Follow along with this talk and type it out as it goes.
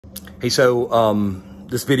Hey, so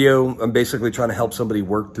this video, I'm basically trying to help somebody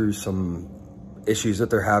work through some issues that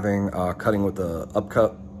they're having cutting with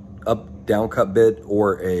a down cut bit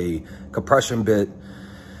or a compression bit.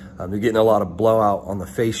 They're getting a lot of blowout on the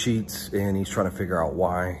face sheets and he's trying to figure out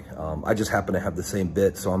why. I just happen to have the same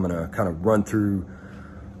bit, so I'm gonna kind of run through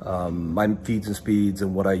my feeds and speeds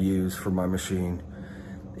and what I use for my machine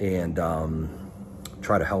and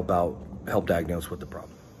try to help diagnose what the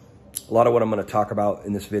problem. A lot of what I'm going to talk about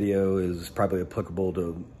in this video is probably applicable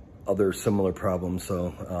to other similar problems,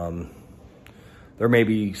 so there may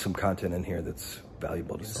be some content in here that's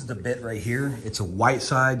valuable to somebody. This is the bit right here. It's a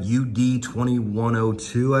Whiteside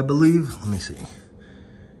UD2102, I believe. Let me see.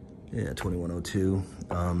 Yeah, 2102.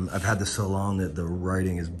 I've had this so long that the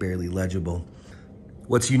writing is barely legible.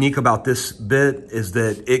 What's unique about this bit is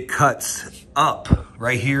that it cuts up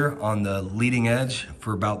right here on the leading edge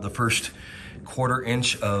for about the first 1/4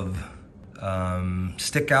 inch of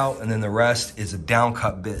stick out, and then the rest is a down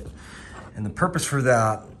cut bit. And the purpose for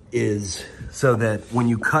that is so that when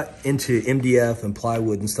you cut into MDF and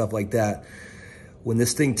plywood and stuff like that, when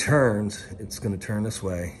this thing turns, it's gonna turn this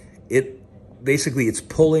way. Basically it's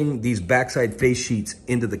pulling these backside face sheets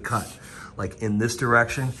into the cut, like in this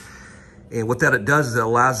direction. And what that it does is it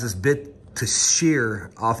allows this bit to shear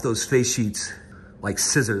off those face sheets like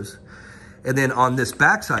scissors. And then on this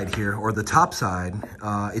backside here, or the top side,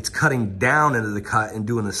 it's cutting down into the cut and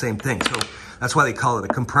doing the same thing. So that's why they call it a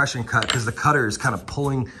compression cut, because the cutter is kind of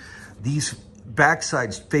pulling these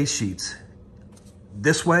backside face sheets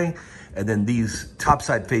this way, and then these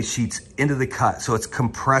topside face sheets into the cut. So it's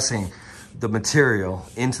compressing the material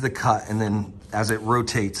into the cut, and then as it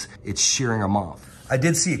rotates, it's shearing them off. I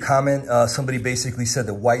did see a comment, somebody basically said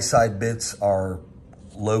that Whiteside bits are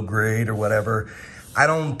low grade or whatever. I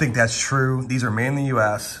don't think that's true. These are made in the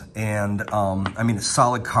US, and I mean, it's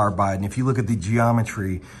solid carbide. And if you look at the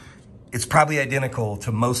geometry, it's probably identical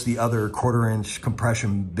to most of the other 1/4 inch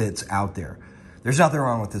compression bits out there. There's nothing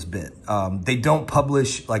wrong with this bit. They don't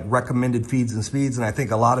publish like recommended feeds and speeds, and I think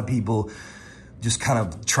a lot of people just kind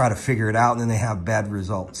of try to figure it out and then they have bad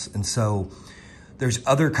results. And so there's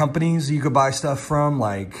other companies you could buy stuff from,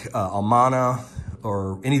 like Almana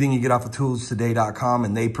or anything you get off of toolstoday.com,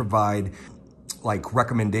 and they provide like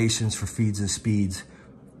recommendations for feeds and speeds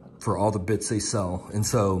for all the bits they sell. And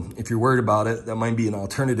so if you're worried about it, that might be an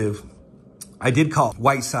alternative. I did call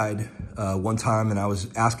Whiteside one time and I was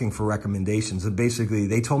asking for recommendations, and basically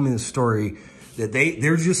they told me the story that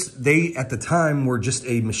they at the time were just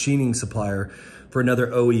a machining supplier for another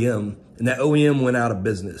OEM, and that OEM went out of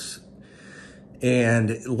business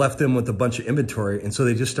and left them with a bunch of inventory. And so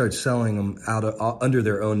they just started selling them under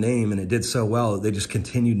their own name, and it did so well, they just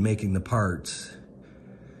continued making the parts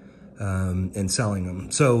and selling them.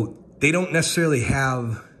 So they don't necessarily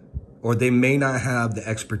have, or they may not have the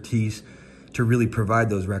expertise to really provide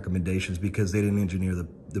those recommendations because they didn't engineer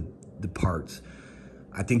the parts.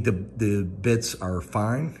 I think the bits are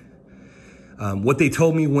fine. What they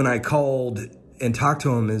told me when I called and talked to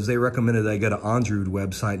them is they recommended that I go to Ondrud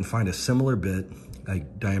website and find a similar bit,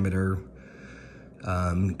 like diameter,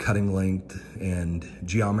 cutting length, and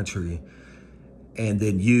geometry, and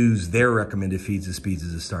then use their recommended feeds and speeds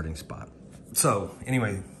as a starting spot. So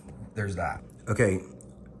anyway, there's that. Okay,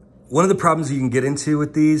 one of the problems you can get into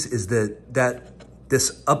with these is that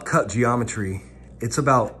this upcut geometry, it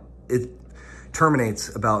terminates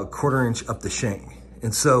about 1/4 inch up the shank.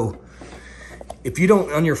 And so if you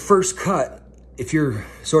don't, on your first cut, if you're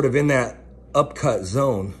sort of in that upcut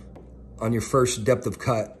zone on your first depth of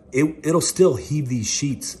cut, it'll still heave these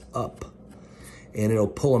sheets up and it'll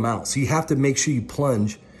pull them out. So you have to make sure you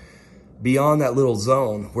plunge beyond that little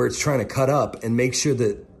zone where it's trying to cut up and make sure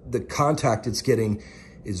that the contact it's getting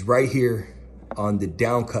is right here on the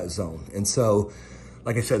down cut zone. And so,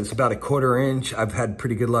 like I said, it's about a 1/4 inch. I've had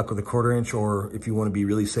pretty good luck with a 1/4 inch, or if you want to be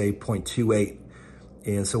really safe, 0.28.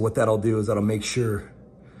 And so what that'll do is that'll make sure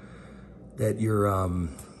that you're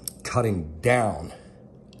cutting down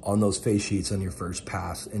on those face sheets on your first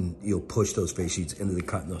pass, and you'll push those face sheets into the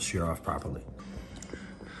cut and they'll shear off properly.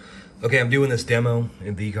 Okay, I'm doing this demo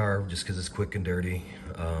in VCarve just because it's quick and dirty.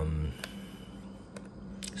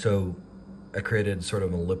 So I created sort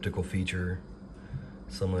of an elliptical feature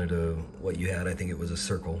similar to what you had. I think it was a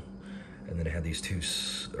circle, and then it had these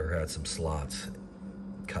had some slots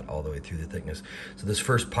cut all the way through the thickness. So this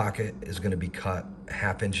first pocket is going to be cut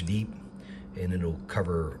 1/2 inch deep, and it'll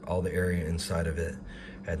cover all the area inside of it.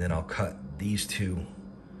 And then I'll cut these two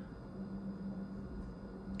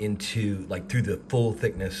into, like, through the full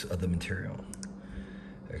thickness of the material.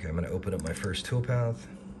 Okay, I'm gonna open up my first toolpath.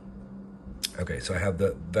 Okay, so I have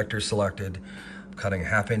the vector selected. cutting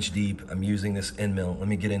 1/2 inch deep. I'm using this end mill. Let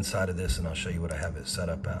me get inside of this and I'll show you what I have it set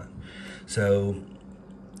up at. So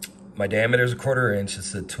my diameter is 1/4 inch.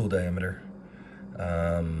 It's the tool diameter.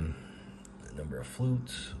 The number of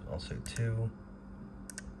flutes, I'll say 2.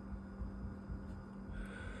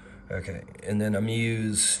 Okay, and then I'm gonna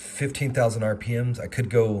use 15,000 RPMs. I could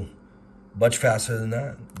go much faster than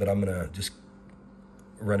that, but I'm gonna just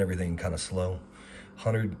run everything kind of slow.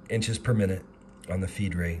 100 inches per minute on the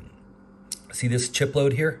feed rate. See this chip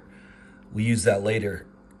load here? We use that later.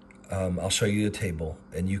 I'll show you the table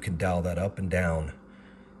and you can dial that up and down.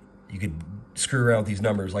 You could screw around with these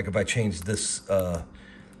numbers. Like if I change this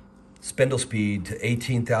spindle speed to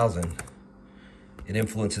 18,000, it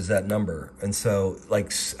influences that number. And so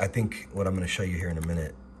like, I think what I'm gonna show you here in a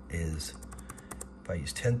minute is if I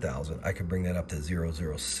use 10,000, I could bring that up to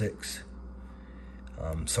 0.006.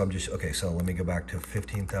 So I'm just, okay, so let me go back to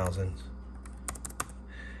 15,000.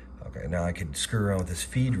 Okay, now I could screw around with this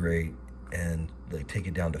feed rate and like take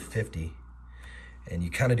it down to 50. And you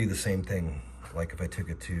kind of do the same thing. Like if I took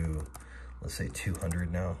it to, let's say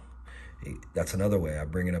 200 now, that's another way. I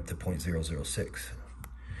bring it up to 0.006.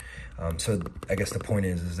 So I guess the point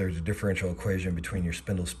is there's a differential equation between your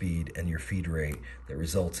spindle speed and your feed rate that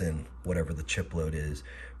results in whatever the chip load is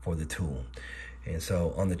for the tool. And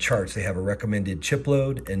so on the charts, they have a recommended chip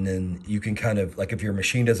load, and then you can kind of, like if your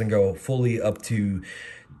machine doesn't go fully up to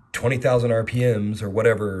 20,000 RPMs or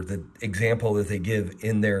whatever the example that they give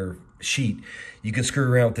in their sheet, you can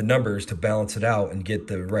screw around with the numbers to balance it out and get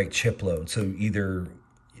the right chip load. So either,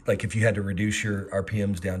 like if you had to reduce your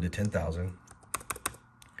RPMs down to 10,000,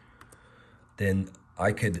 then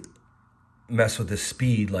I could mess with the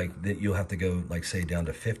speed, like that you'll have to go, like say down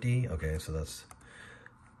to 50. Okay, so that's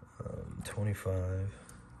 25.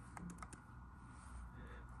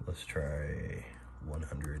 Let's try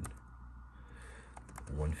 100,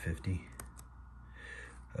 150.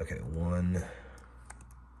 Okay,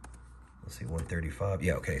 let's see, 135.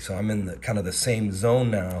 Yeah, okay, so I'm in the kind of the same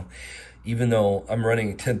zone now. Even though I'm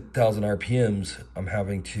running 10,000 RPMs, I'm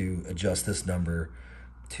having to adjust this number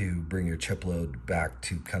to bring your chip load back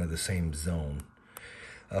to kind of the same zone.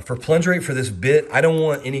 For plunge rate for this bit, I don't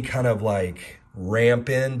want any kind of like ramp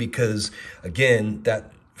in, because again,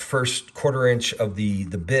 that first 1/4 inch of the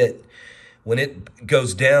bit, when it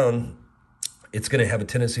goes down, it's going to have a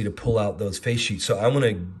tendency to pull out those face sheets. So I'm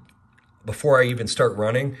going to, before I even start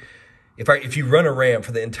running, if you run a ramp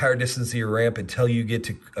for the entire distance of your ramp until you get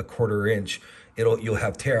to a 1/4 inch, you'll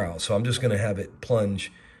have tear out. So I'm just going to have it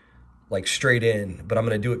plunge like straight in, but I'm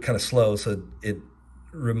going to do it kind of slow so it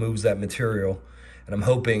removes that material. And I'm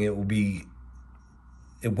hoping it won't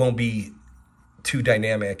be too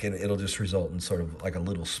dynamic, and it'll just result in sort of like a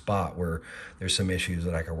little spot where there's some issues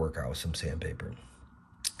that I can work out with some sandpaper.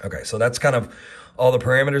 Okay, so that's kind of all the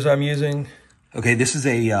parameters I'm using. Okay, this is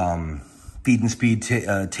a feed and speed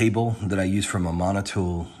table that I use from a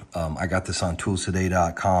Monotool. I got this on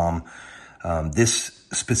toolstoday.com. This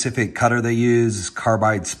specific cutter they use is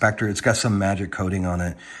Carbide Spectre. It's got some magic coating on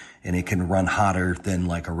it, and it can run hotter than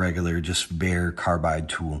like a regular, just bare carbide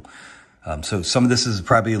tool. So some of this is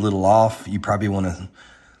probably a little off. You probably want to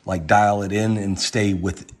like dial it in and stay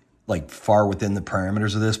with like far within the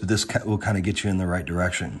parameters of this, but this will kind of get you in the right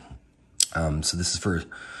direction. So this is for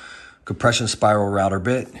compression spiral router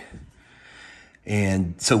bit.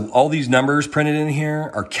 And so all these numbers printed in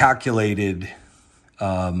here are calculated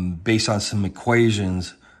based on some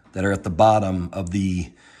equations that are at the bottom of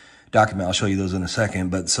the document. I'll show you those in a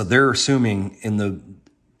second. But so they're assuming in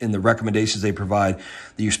the recommendations they provide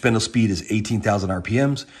that your spindle speed is 18,000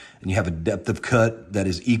 RPMs and you have a depth of cut that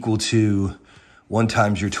is equal to 1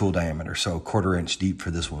 times your tool diameter. So 1/4 inch deep for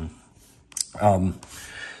this one.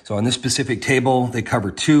 So on this specific table, they cover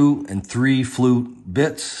 2 and 3 flute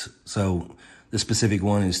bits. So this specific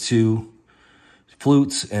one is 2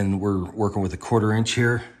 flutes, and we're working with a 1/4 inch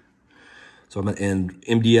here. So I'm in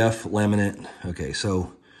MDF laminate. Okay,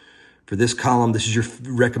 so for this column, this is your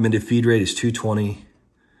recommended feed rate is 220.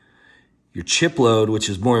 Your chip load, which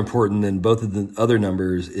is more important than both of the other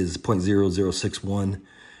numbers, is 0.0061.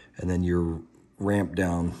 And then your ramp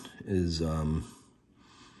down is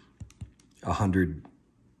 100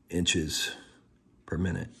 inches per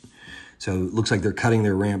minute. So it looks like they're cutting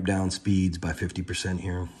their ramp down speeds by 50%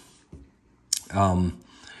 here.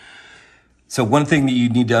 So one thing that you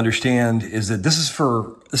need to understand is that this is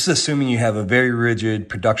assuming you have a very rigid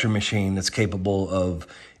production machine that's capable of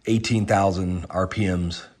 18,000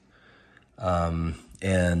 RPMs.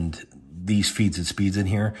 And these feeds and speeds in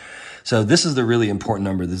here. So this is the really important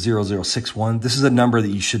number, the 0.061. This is a number that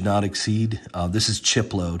you should not exceed. This is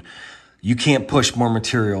chip load. You can't push more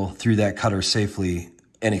material through that cutter safely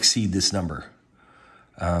and exceed this number.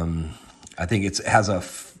 I think it has a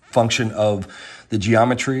function of the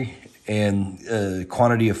geometry and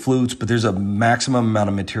quantity of flutes, but there's a maximum amount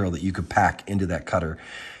of material that you could pack into that cutter.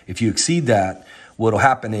 If you exceed that, what'll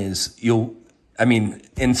happen is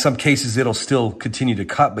in some cases it'll still continue to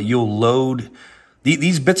cut, but you'll load.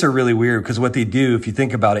 These bits are really weird because what they do, if you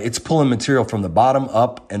think about it, it's pulling material from the bottom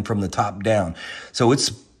up and from the top down. So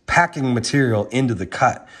it's packing material into the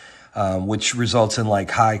cut, which results in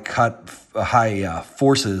like high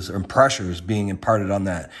forces and pressures being imparted on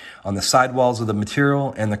the sidewalls of the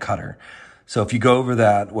material and the cutter. So if you go over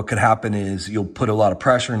that, what could happen is you'll put a lot of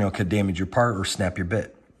pressure and it could damage your part or snap your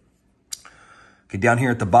bit. Okay, down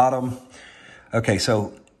here at the bottom. Okay,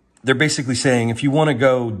 so they're basically saying if you want to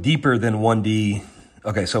go deeper than 1D,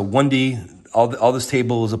 okay, so 1D, all this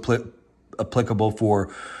table is applicable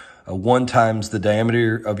for 1 times the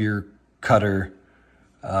diameter of your cutter.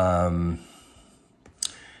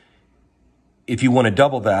 If you want to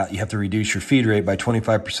double that, you have to reduce your feed rate by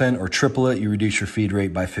 25%, or triple it, you reduce your feed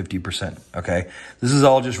rate by 50%, okay? This is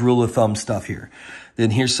all just rule of thumb stuff here.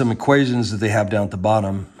 Then here's some equations that they have down at the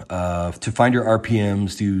bottom. To find your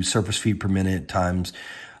RPMs, do surface feet per minute times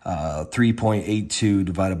 3.82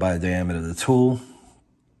 divided by the diameter of the tool.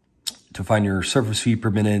 To find your surface feet per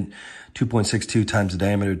minute, 2.62 times the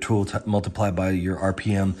diameter of the tool multiplied by your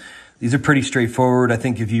RPM. These are pretty straightforward. I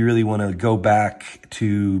think if you really want to go back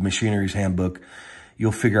to Machinery's Handbook,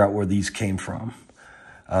 you'll figure out where these came from.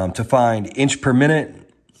 To find inch per minute,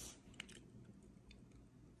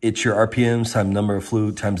 it's your RPMs times number of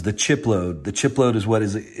flute times the chip load. The chip load is what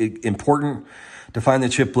is important. To find the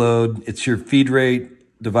chip load, it's your feed rate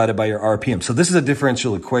divided by your RPM. So this is a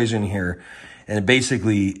differential equation here, and it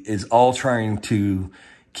basically is all trying to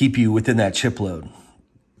keep you within that chip load.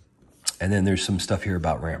 And then there's some stuff here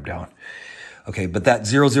about ramp down. Okay, but that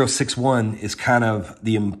 0061 is kind of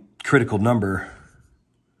the critical number.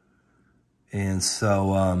 And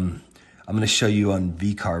so I'm going to show you on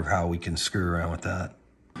VCarve how we can screw around with that.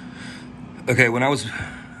 Okay, when I was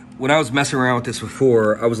messing around with this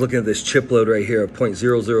before, I was looking at this chip load right here of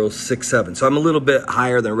 0.0067. So I'm a little bit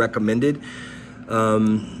higher than recommended. Let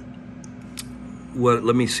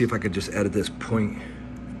me see if I could just edit this point.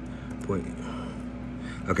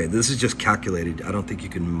 Okay, this is just calculated. I don't think you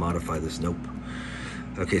can modify this. Nope.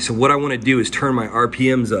 Okay, so what I want to do is turn my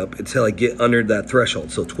RPMs up until I get under that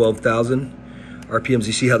threshold. So 12,000 RPMs.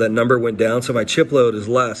 You see how that number went down? So my chip load is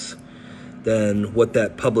less than what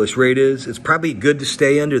that published rate is. It's probably good to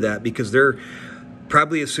stay under that because they're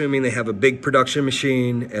probably assuming they have a big production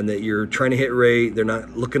machine and that you're trying to hit rate. They're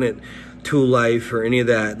not looking at tool life or any of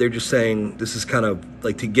that. They're just saying this is kind of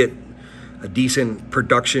like to get a decent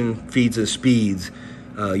production feeds and speeds.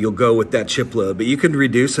 You'll go with that chip load, but you can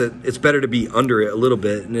reduce it. It's better to be under it a little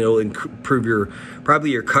bit, and it'll improve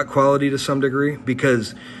probably your cut quality to some degree,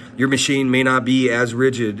 because your machine may not be as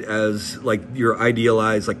rigid as like your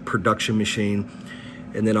idealized like production machine,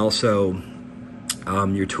 and then also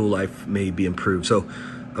your tool life may be improved. So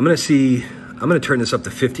I'm gonna turn this up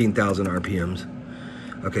to 15,000 RPMs.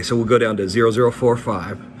 Okay, so we'll go down to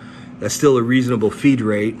 0045. That's still a reasonable feed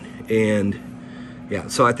rate, and yeah,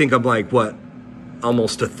 so I think I'm like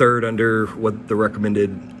almost a third under what the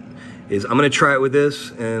recommended is. I'm gonna try it with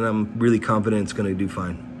this, and I'm really confident it's gonna do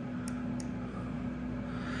fine.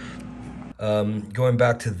 Going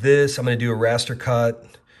back to this, I'm gonna do a raster cut,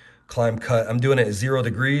 climb cut. I'm doing it at 0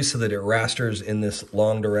 degrees so that it rasters in this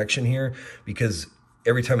long direction here, because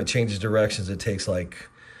every time it changes directions, it takes like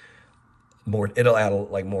it'll add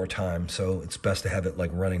like more time. So it's best to have it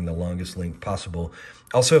like running the longest length possible.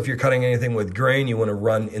 Also, if you're cutting anything with grain, you want to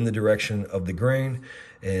run in the direction of the grain,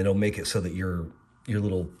 and it'll make it so that your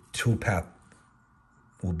little tool path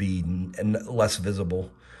will be less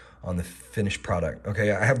visible on the finished product.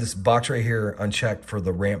 Okay, I have this box right here unchecked for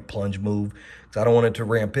the ramp plunge move, because I don't want it to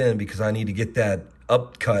ramp in, because I need to get that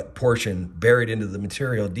upcut portion buried into the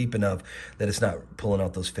material deep enough that it's not pulling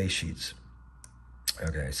out those face sheets.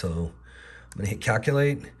 Okay, so I'm gonna hit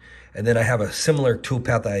calculate, and then I have a similar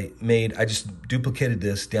toolpath I made. I just duplicated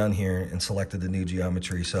this down here and selected the new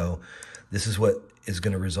geometry. So this is what is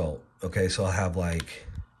gonna result. Okay, so I'll have like,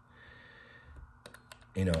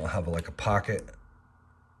 I'll have like a pocket,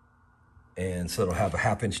 and so it'll have a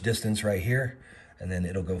 1/2 inch distance right here, and then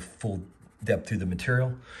it'll go full depth through the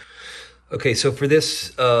material. Okay, so for this,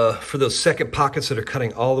 for those second pockets that are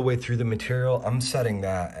cutting all the way through the material, I'm setting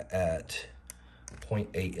that at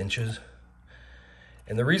 0.8 inches.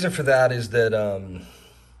 And the reason for that is that,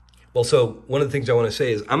 so one of the things I want to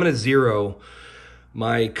say is I'm going to zero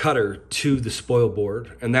my cutter to the spoil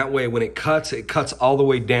board. And that way when it cuts all the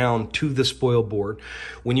way down to the spoil board.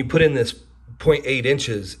 When you put in this 0.8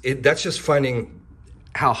 inches, that's just finding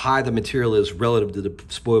how high the material is relative to the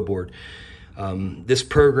spoil board. This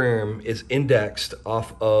program is indexed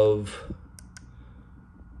off of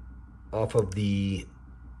the,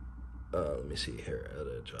 let me see here,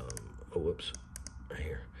 oh, whoops, right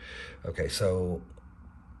here. Okay, so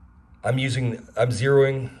I'm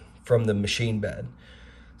zeroing from the machine bed.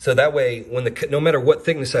 So that way, no matter what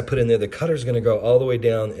thickness I put in there, the cutter's gonna go all the way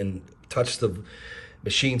down and touch the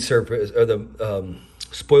machine surface, or the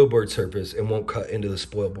spoil board surface, and won't cut into the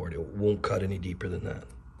spoil board. It won't cut any deeper than that.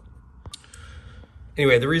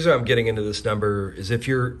 Anyway, the reason I'm getting into this number is if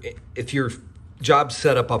your job's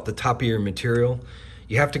set up off the top of your material,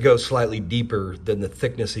 you have to go slightly deeper than the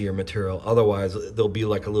thickness of your material. Otherwise, there'll be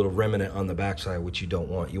like a little remnant on the backside, which you don't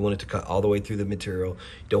want. You want it to cut all the way through the material.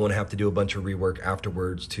 You don't want to have to do a bunch of rework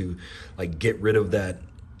afterwards to like get rid of that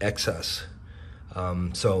excess.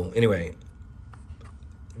 So anyway,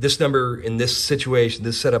 this number in this situation,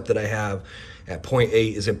 this setup that I have at 0.8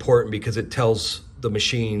 is important because it tells the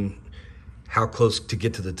machine how close to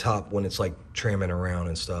get to the top when it's like tramming around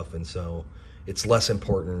and stuff. And so it's less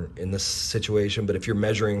important in this situation, but if you're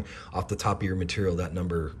measuring off the top of your material, that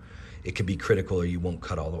number, it could be critical or you won't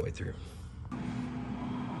cut all the way through.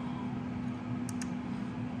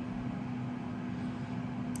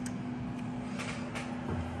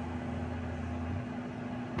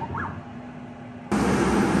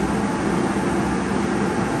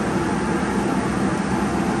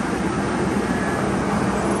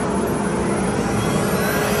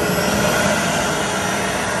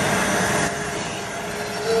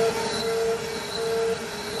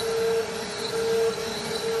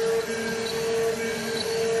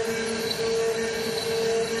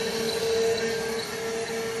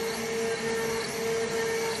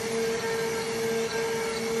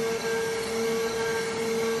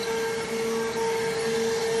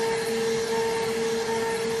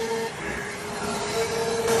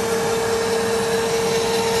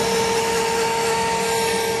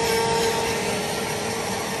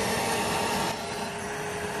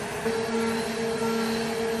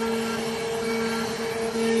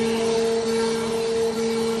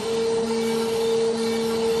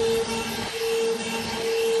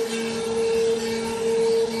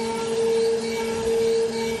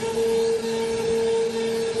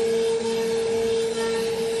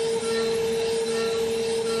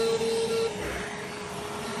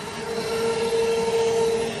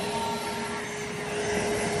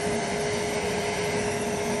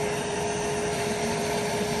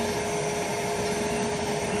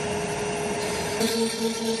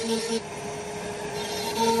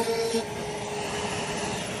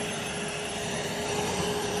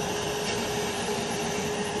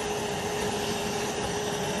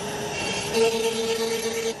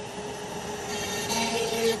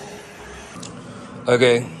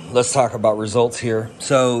 Okay, let's talk about results here.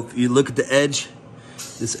 So if you look at the edge,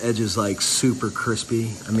 this edge is like super crispy.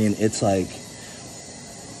 I mean, it's like,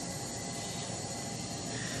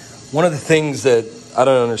 one of the things that I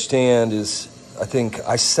don't understand is, I think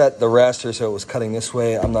I set the raster so it was cutting this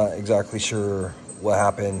way. I'm not exactly sure what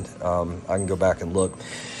happened. I can go back and look.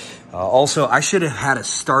 Also, I should have had a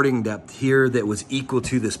starting depth here that was equal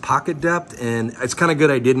to this pocket depth, and it's kind of good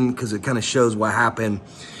I didn't, because it kind of shows what happened.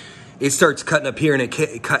 It starts cutting up here, and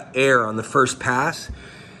it cut air on the first pass.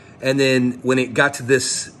 And then when it got to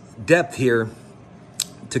this depth here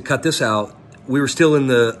to cut this out, we were still in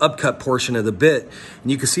the upcut portion of the bit, and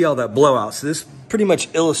you can see all that blowout. So this pretty much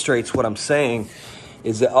illustrates what I'm saying,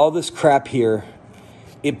 is that all this crap here,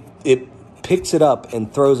 it picks it up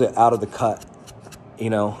and throws it out of the cut, you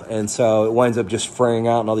know? And so it winds up just fraying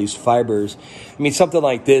out and all these fibers. I mean, something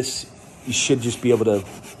like this, you should just be able to,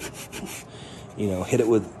 you know, hit it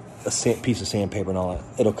with a piece of sandpaper and all that.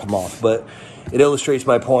 It'll come off. But it illustrates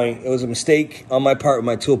my point. It was a mistake on my part with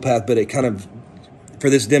my toolpath, but it kind of, for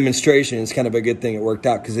this demonstration, it's kind of a good thing it worked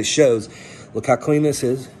out, because it shows, look how clean this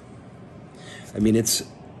is. I mean, it's,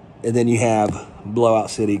 and then you have Blowout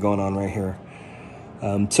City going on right here.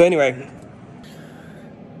 So anyway,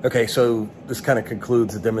 okay, so this kind of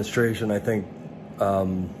concludes the demonstration. I think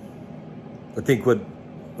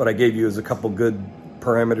what I gave you is a couple good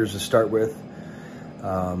parameters to start with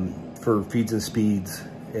for feeds and speeds,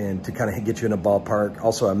 and to kind of get you in a ballpark.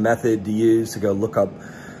 Also a method to use to go look up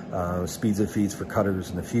speeds and feeds for cutters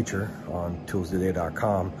in the future on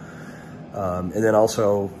toolstoday.com. And then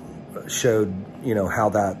also showed, you know, how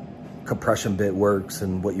that compression bit works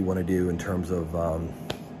and what you want to do in terms of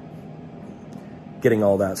getting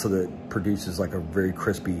all that so that it produces like a very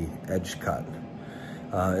crispy edge cut.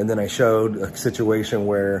 And then I showed a situation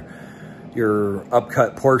where your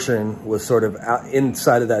upcut portion was sort of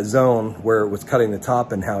inside of that zone where it was cutting the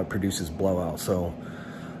top, and how it produces blowout. So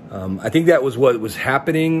I think that was what was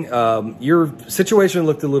happening. Your situation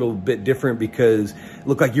looked a little bit different because it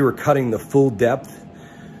looked like you were cutting the full depth,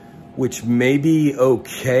 which may be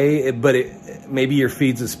okay, but maybe your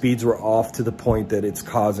feeds and speeds were off to the point that it's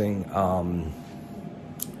causing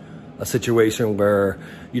a situation where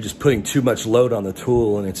you're just putting too much load on the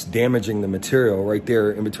tool and it's damaging the material right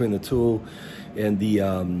there in between the tool and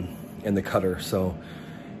the cutter. So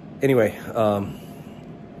anyway,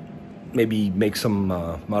 maybe make some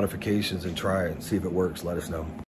modifications and try it and see if it works. Let us know.